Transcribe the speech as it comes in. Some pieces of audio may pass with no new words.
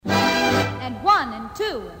and 1 and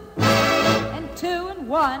 2 and 2 and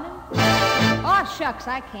 1 and... Oh, shucks,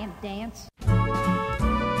 I can't dance.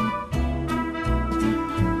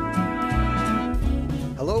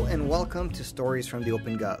 Hello and welcome to Stories from the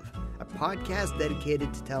OpenGov, a podcast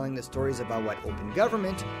dedicated to telling the stories about what open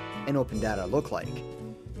government and open data look like.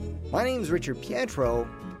 My name is Richard Pietro,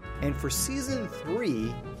 and for Season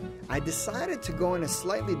 3, I decided to go in a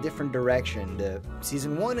slightly different direction.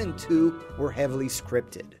 Season 1 and 2 were heavily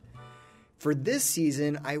scripted. For this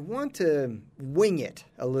season, I want to wing it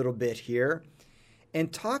a little bit here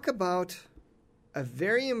and talk about a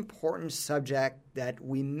very important subject that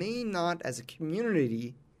we may not as a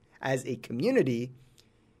community,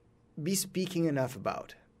 be speaking enough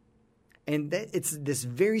about. And it's this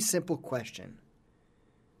very simple question.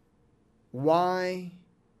 Why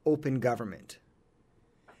open government?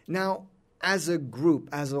 Now, as a group,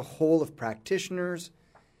 as a whole of practitioners,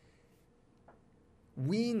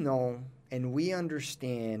 we know and we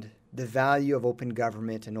understand the value of open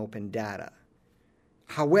government and open data.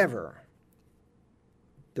 However,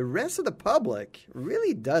 the rest of the public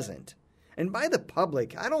really doesn't. And by the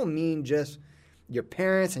public, I don't mean just your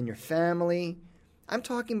parents and your family. I'm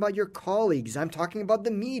talking about your colleagues. I'm talking about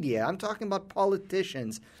the media. I'm talking about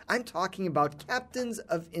politicians. I'm talking about captains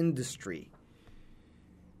of industry.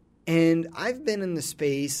 And I've been in the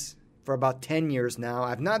space for about 10 years now.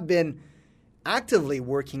 I've not been actively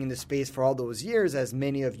working in the space for all those years. As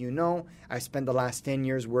many of you know, I spent the last 10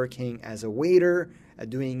 years working as a waiter,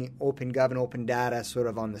 doing open gov and open data sort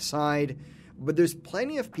of on the side. But there's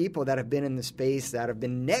plenty of people that have been in the space that have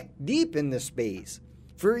been neck deep in the space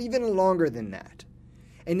for even longer than that.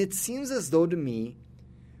 And it seems as though to me,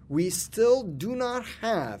 we still do not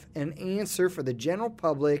have an answer for the general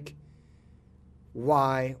public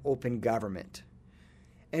why open government.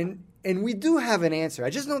 And we do have an answer. I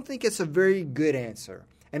just don't think it's a very good answer.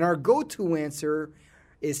 And our go-to answer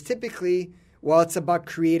is typically, well, it's about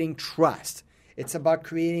creating trust. It's about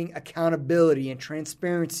creating accountability and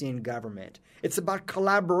transparency in government. It's about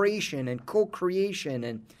collaboration and co-creation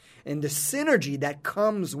and the synergy that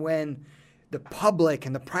comes when the public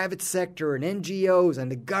and the private sector and NGOs and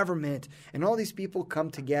the government and all these people come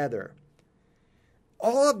together.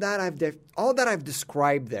 All that I've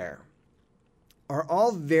described there are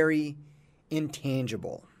all very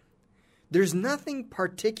intangible. There's nothing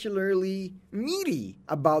particularly meaty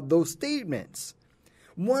about those statements.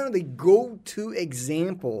 One of the go-to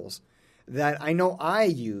examples that I know I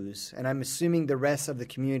use, and I'm assuming the rest of the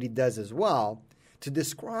community does as well, to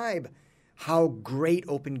describe how great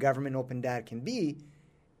open government, open data can be,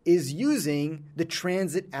 is using the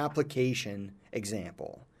transit application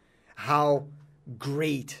example. How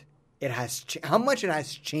great it has, how much it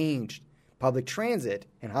has changed public transit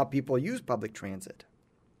and how people use public transit.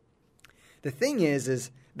 The thing is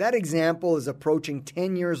that example is approaching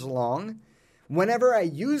 10 years long. Whenever I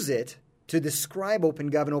use it to describe open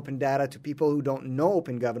gov and open data to people who don't know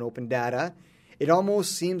open gov and open data, it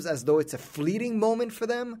almost seems as though it's a fleeting moment for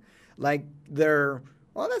them. Like they're,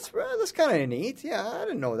 oh, that's kind of neat. Yeah, I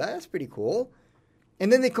didn't know that. That's pretty cool.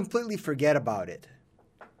 And then they completely forget about it.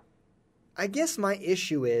 I guess my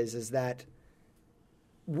issue is that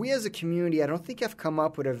we as a community, I don't think have come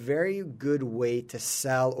up with a very good way to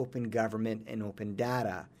sell open government and open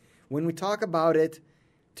data. When we talk about it,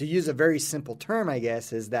 to use a very simple term, I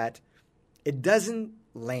guess, is that it doesn't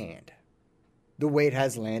land the way it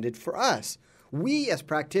has landed for us. We as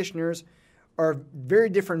practitioners are a very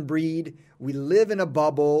different breed. We live in a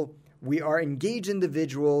bubble. We are engaged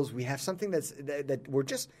individuals. We have something that we're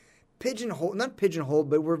just not pigeonholed,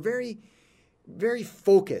 but we're very, very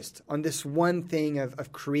focused on this one thing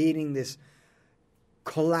of creating this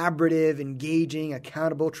collaborative, engaging,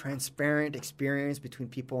 accountable, transparent experience between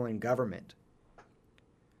people and government.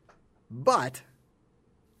 But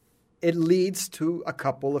it leads to a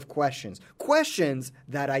couple of questions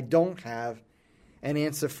that I don't have an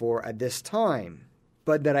answer for at this time,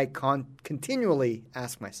 but that I continually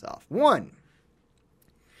ask myself. One,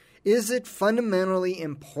 is it fundamentally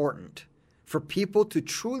important for people to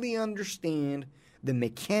truly understand the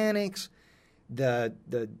mechanics, the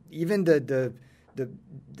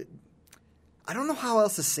I don't know how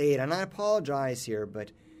else to say it, and I apologize here,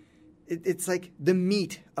 but it's like the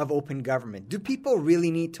meat of open government. Do people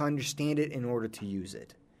really need to understand it in order to use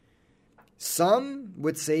it? Some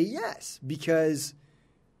would say yes, because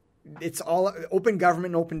it's all open government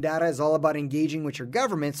and open data is all about engaging with your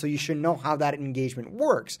government, so you should know how that engagement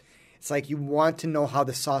works. It's like you want to know how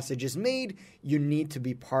the sausage is made, you need to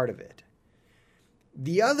be part of it.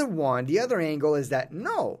 The other angle is that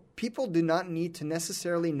no, people do not need to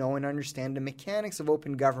necessarily know and understand the mechanics of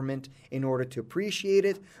open government in order to appreciate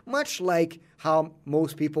it, much like how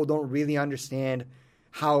most people don't really understand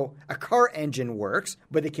how a car engine works,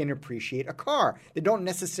 but they can appreciate a car. They don't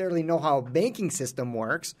necessarily know how a banking system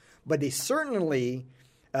works, but they certainly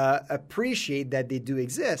appreciate that they do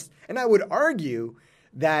exist. And I would argue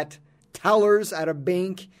that tellers at a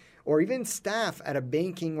bank or even staff at a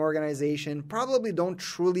banking organization probably don't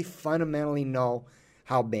truly fundamentally know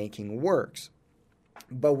how banking works.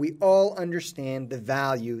 But we all understand the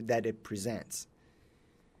value that it presents.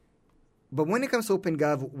 But when it comes to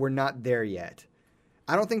OpenGov, we're not there yet.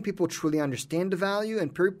 I don't think people truly understand the value,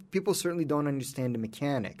 and people certainly don't understand the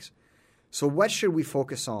mechanics. So what should we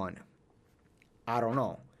focus on? I don't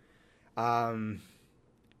know.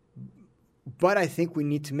 But I think we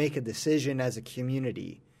need to make a decision as a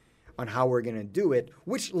community on how we're going to do it,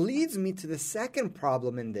 which leads me to the second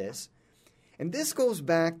problem in this. And this goes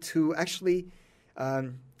back to actually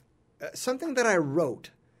something that I wrote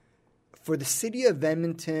for the City of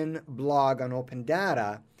Edmonton blog on Open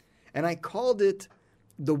Data, and I called it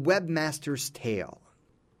The Webmaster's Tale.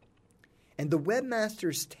 And the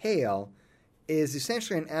Webmaster's Tale is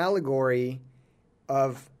essentially an allegory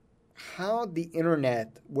of how the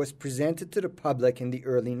internet was presented to the public in the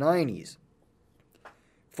early 90s.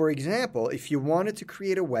 For example, if you wanted to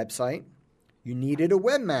create a website, you needed a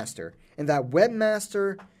webmaster. And that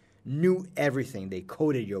webmaster knew everything. They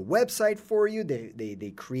coded your website for you.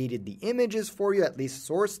 They created the images for you, at least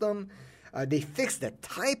sourced them. They fixed the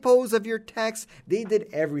typos of your text. They did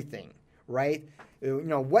everything, right?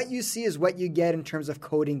 What you see is what you get in terms of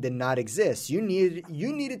coding did not exist. You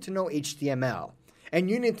needed to know HTML. And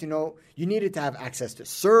you needed to have access to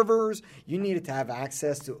servers. You needed to have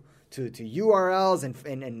access to URLs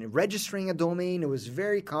and registering a domain. It was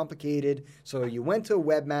very complicated. So you went to a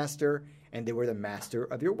webmaster, and they were the master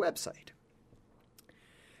of your website.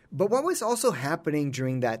 But what was also happening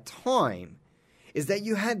during that time is that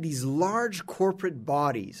you had these large corporate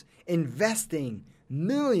bodies investing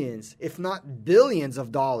millions, if not billions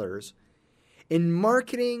of dollars in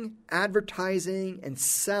marketing, advertising, and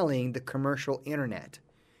selling the commercial internet.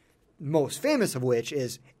 Most famous of which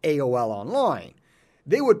is AOL Online.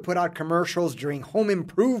 They would put out commercials during home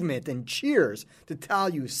improvement and Cheers to tell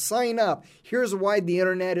you, sign up. Here's why the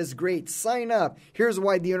internet is great. Sign up. Here's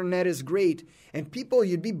why the internet is great. And people,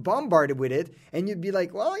 you'd be bombarded with it, and you'd be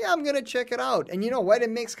like, well, yeah, I'm going to check it out. And you know what? It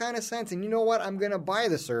makes kind of sense. And you know what? I'm going to buy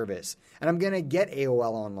the service, and I'm going to get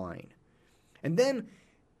AOL Online. And then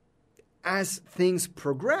as things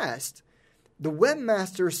progressed, the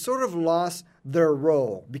webmasters sort of lost their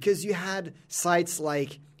role because you had sites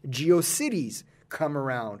like GeoCities come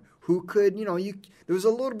around who could, there was a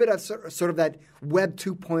little bit of sort of that Web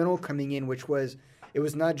 2.0 coming in, which was, it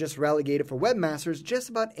was not just relegated for webmasters, just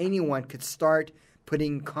about anyone could start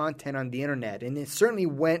putting content on the internet. And it certainly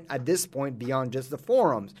went at this point beyond just the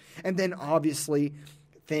forums. And then obviously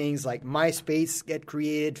things like MySpace get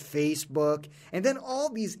created, Facebook, and then all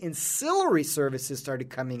these ancillary services started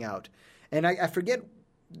coming out. And I forget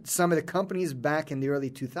some of the companies back in the early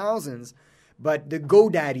 2000s, but the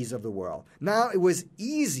GoDaddies of the world. Now it was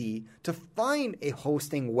easy to find a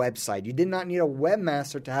hosting website. You did not need a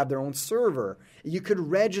webmaster to have their own server. You could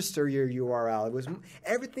register your URL.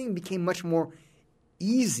 Everything became much more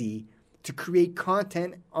easy to create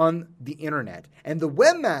content on the internet. And the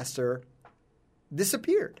webmaster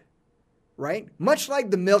disappeared, right? Much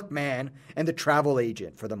like the milkman and the travel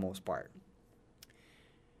agent for the most part.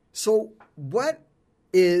 So what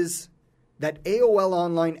is that AOL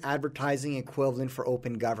Online advertising equivalent for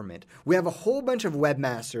open government? We have a whole bunch of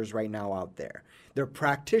webmasters right now out there. They're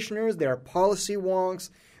practitioners, they're policy wonks,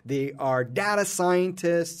 they are data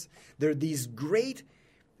scientists, they're these great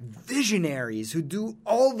visionaries who do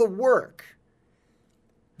all the work.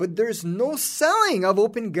 But there's no selling of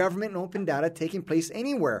open government and open data taking place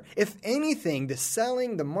anywhere. If anything, the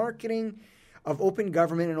selling, the marketing of open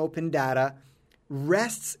government and open data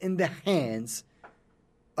rests in the hands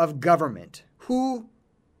of government, who,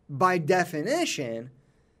 by definition,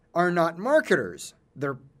 are not marketers.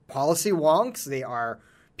 They're policy wonks. They are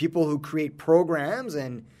people who create programs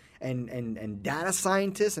and data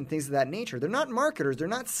scientists and things of that nature. They're not marketers. They're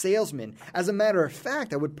not salesmen. As a matter of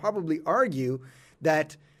fact, I would probably argue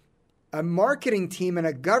that a marketing team in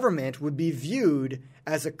a government would be viewed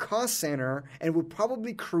as a cost center and would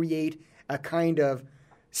probably create a kind of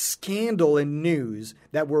scandal in news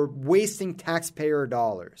that we're wasting taxpayer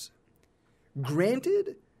dollars.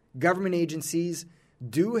 Granted, government agencies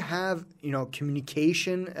do have,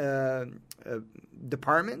 communication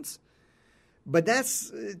departments, But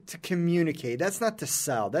that's to communicate. That's not to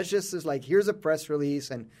sell. That's just as like, here's a press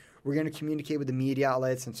release, and we're going to communicate with the media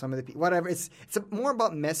outlets and some of the people. Whatever. It's more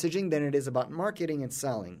about messaging than it is about marketing and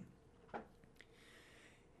selling.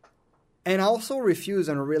 And I also refuse,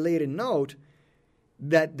 on a related note,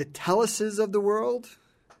 that the Teleses of the world,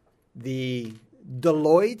 the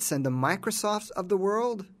Deloittes and the Microsofts of the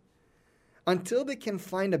world, until they can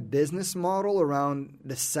find a business model around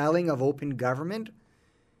the selling of open government,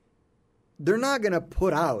 they're not going to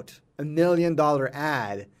put out $1 million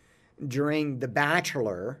ad during The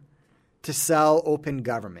Bachelor to sell open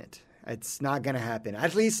government. It's not going to happen.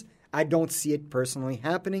 At least I don't see it personally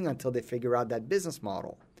happening until they figure out that business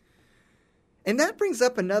model. And that brings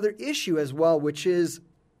up another issue as well, which is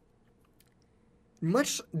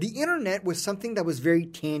the internet was something that was very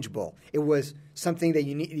tangible. It was something that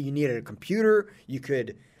you needed a computer. You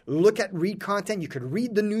could read content. You could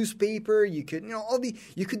read the newspaper. You could,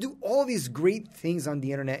 you could do all these great things on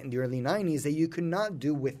the internet in the early 90s that you could not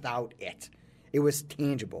do without it. It was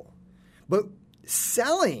tangible. But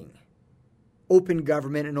selling open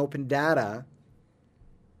government and open data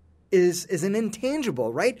is an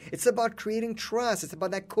intangible, right? It's about creating trust. It's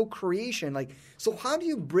about that co-creation. So how do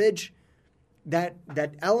you bridge that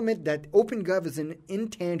element that open gov is an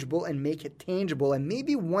intangible and make it tangible? And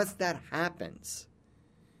maybe once that happens,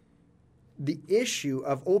 the issue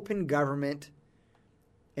of open government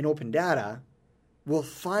and open data will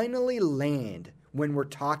finally land when we're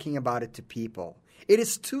talking about it to people. It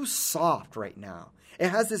is too soft right now. It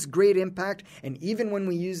has this great impact, and even when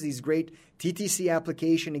we use these great TTC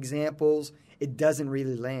application examples, it doesn't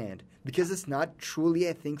really land because it's not truly,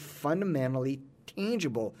 I think, fundamentally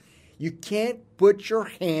tangible. You can't put your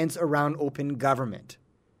hands around open government.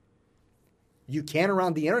 You can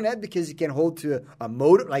around the internet because you can hold to a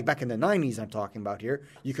modem, like back in the 90s I'm talking about here.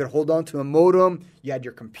 You could hold on to a modem, you had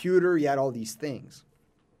your computer, you had all these things.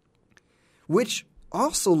 Which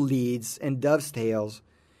also leads and dovetails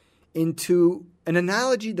into an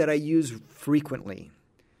analogy that I use frequently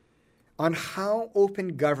on how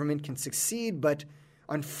open government can succeed, but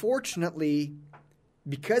unfortunately,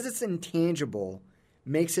 because it's intangible,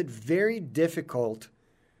 makes it very difficult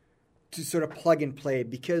to sort of plug and play.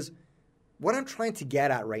 Because what I'm trying to get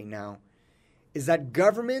at right now is that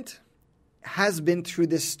government has been through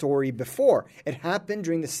this story before. It happened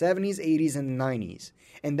during the 70s, 80s, and the 90s.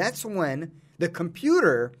 And that's when the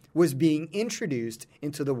computer was being introduced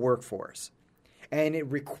into the workforce. And it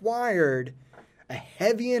required a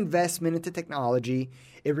heavy investment into technology.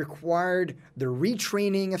 It required the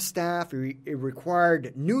retraining of staff. It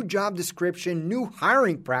required new job description, new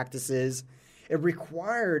hiring practices. It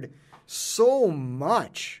required so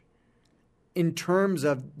much in terms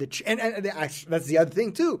of and that's the other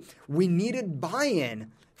thing too. We needed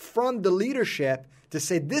buy-in from the leadership to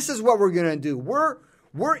say, this is what we're going to do.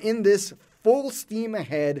 We're in this full steam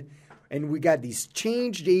ahead, and we got these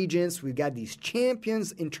changed agents. We've got these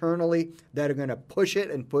champions internally that are going to push it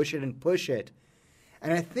and push it and push it.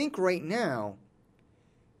 And I think right now,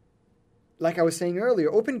 like I was saying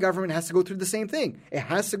earlier, open government has to go through the same thing. It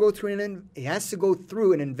has to go through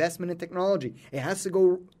an investment in technology. It has to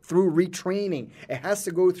go through retraining. It has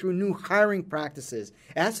to go through new hiring practices.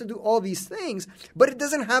 It has to do all these things, but it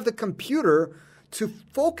doesn't have the computer to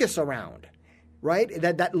focus around, right?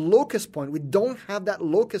 That locus point. We don't have that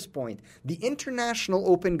locus point. The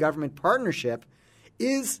International Open Government Partnership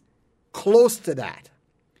is close to that.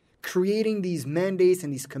 Creating these mandates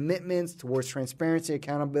and these commitments towards transparency,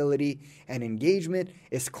 accountability, and engagement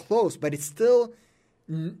is close, but it's still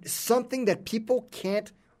something that people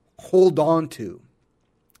can't hold on to.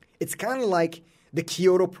 It's kind of like the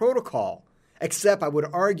Kyoto Protocol, except I would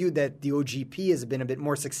argue that the OGP has been a bit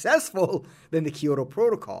more successful than the Kyoto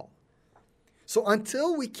Protocol. So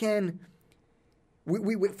until we can,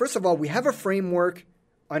 first of all, we have a framework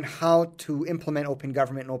on how to implement open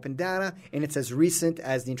government and open data, and it's as recent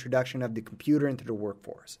as the introduction of the computer into the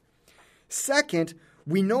workforce. Second,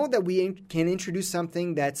 we know that we can introduce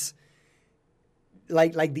something that's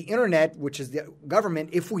like the internet, which is the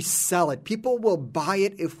government, if we sell it. People will buy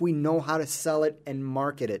it if we know how to sell it and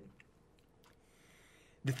market it.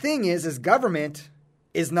 The thing is government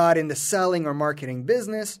is not in the selling or marketing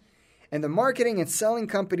business, and the marketing and selling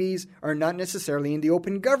companies are not necessarily in the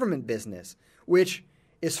open government business, which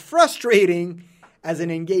is frustrating as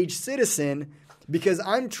an engaged citizen because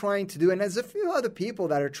I'm trying to do, and there's a few other people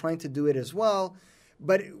that are trying to do it as well,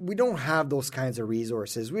 but we don't have those kinds of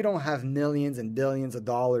resources. We don't have millions and billions of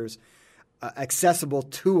dollars accessible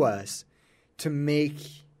to us to make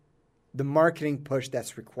the marketing push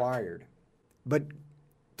that's required. But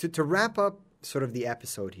to wrap up sort of the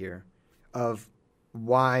episode here of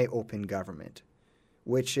why open government?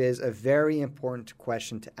 Which is a very important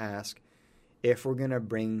question to ask if we're going to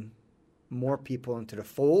bring more people into the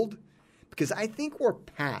fold. Because I think we're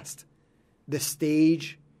past the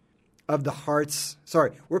stage of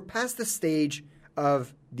we're past the stage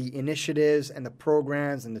of the initiatives and the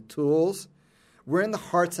programs and the tools. We're in the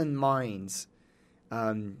hearts and minds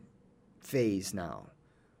phase now.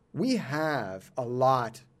 We have a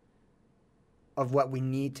lot of what we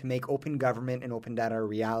need to make open government and open data a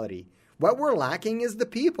reality. What we're lacking is the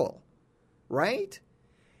people, right?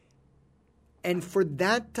 And for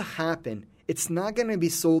that to happen, it's not going to be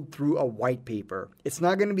sold through a white paper. It's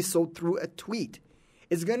not going to be sold through a tweet.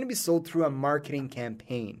 It's going to be sold through a marketing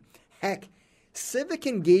campaign. Heck, civic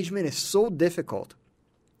engagement is so difficult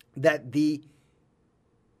that the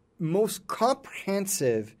most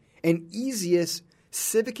comprehensive and easiest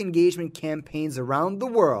civic engagement campaigns around the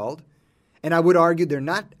world, and I would argue they're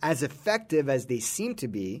not as effective as they seem to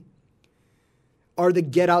be, are the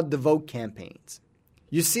get out the vote campaigns.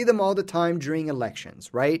 You see them all the time during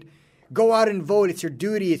elections, right? Go out and vote. It's your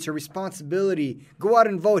duty. It's your responsibility. Go out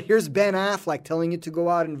and vote. Here's Ben Affleck telling you to go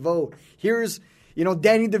out and vote. Here's,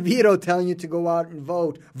 Danny DeVito telling you to go out and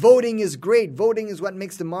vote. Voting is great. Voting is what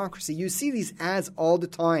makes democracy. You see these ads all the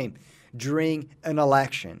time during an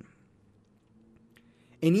election.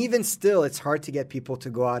 And even still, it's hard to get people to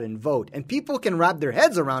go out and vote. And people can wrap their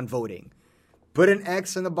heads around voting. Put an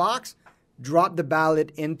X in the box, drop the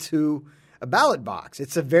ballot into a ballot box.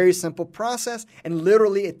 It's a very simple process, and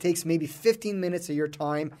literally it takes maybe 15 minutes of your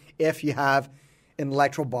time if you have an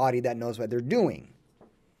electoral body that knows what they're doing.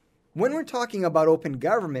 When we're talking about open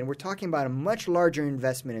government, we're talking about a much larger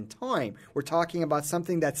investment in time. We're talking about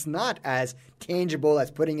something that's not as tangible as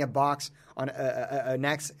putting a box on an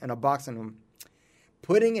X and a box on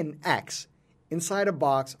putting an X inside a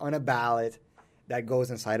box on a ballot that goes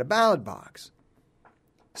inside a ballot box.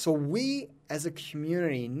 So we as a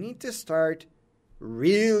community need to start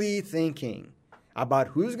really thinking about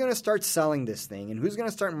who's going to start selling this thing and who's going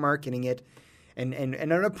to start marketing it and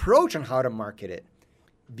an approach on how to market it.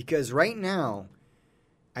 Because right now,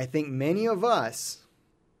 I think many of us,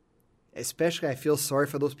 especially I feel sorry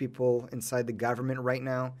for those people inside the government right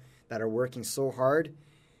now that are working so hard,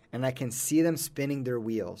 and I can see them spinning their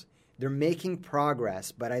wheels. They're making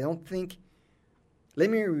progress, but I don't think, let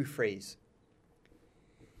me rephrase.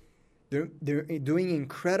 They're doing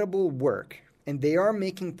incredible work, and they are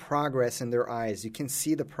making progress in their eyes. You can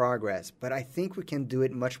see the progress, but I think we can do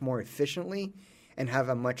it much more efficiently and have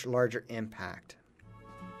a much larger impact.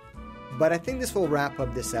 But I think this will wrap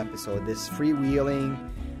up this episode, this freewheeling,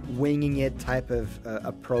 winging it type of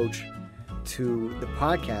approach to the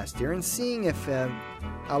podcast here, and seeing if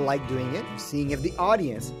I like doing it, seeing if the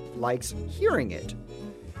audience likes hearing it.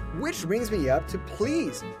 Which brings me up to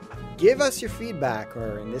please give us your feedback,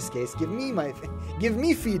 or in this case, give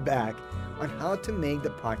me feedback on how to make the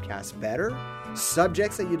podcast better,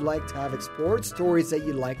 subjects that you'd like to have explored, stories that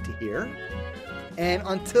you'd like to hear. And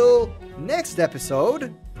until next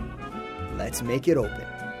episode, let's make it open.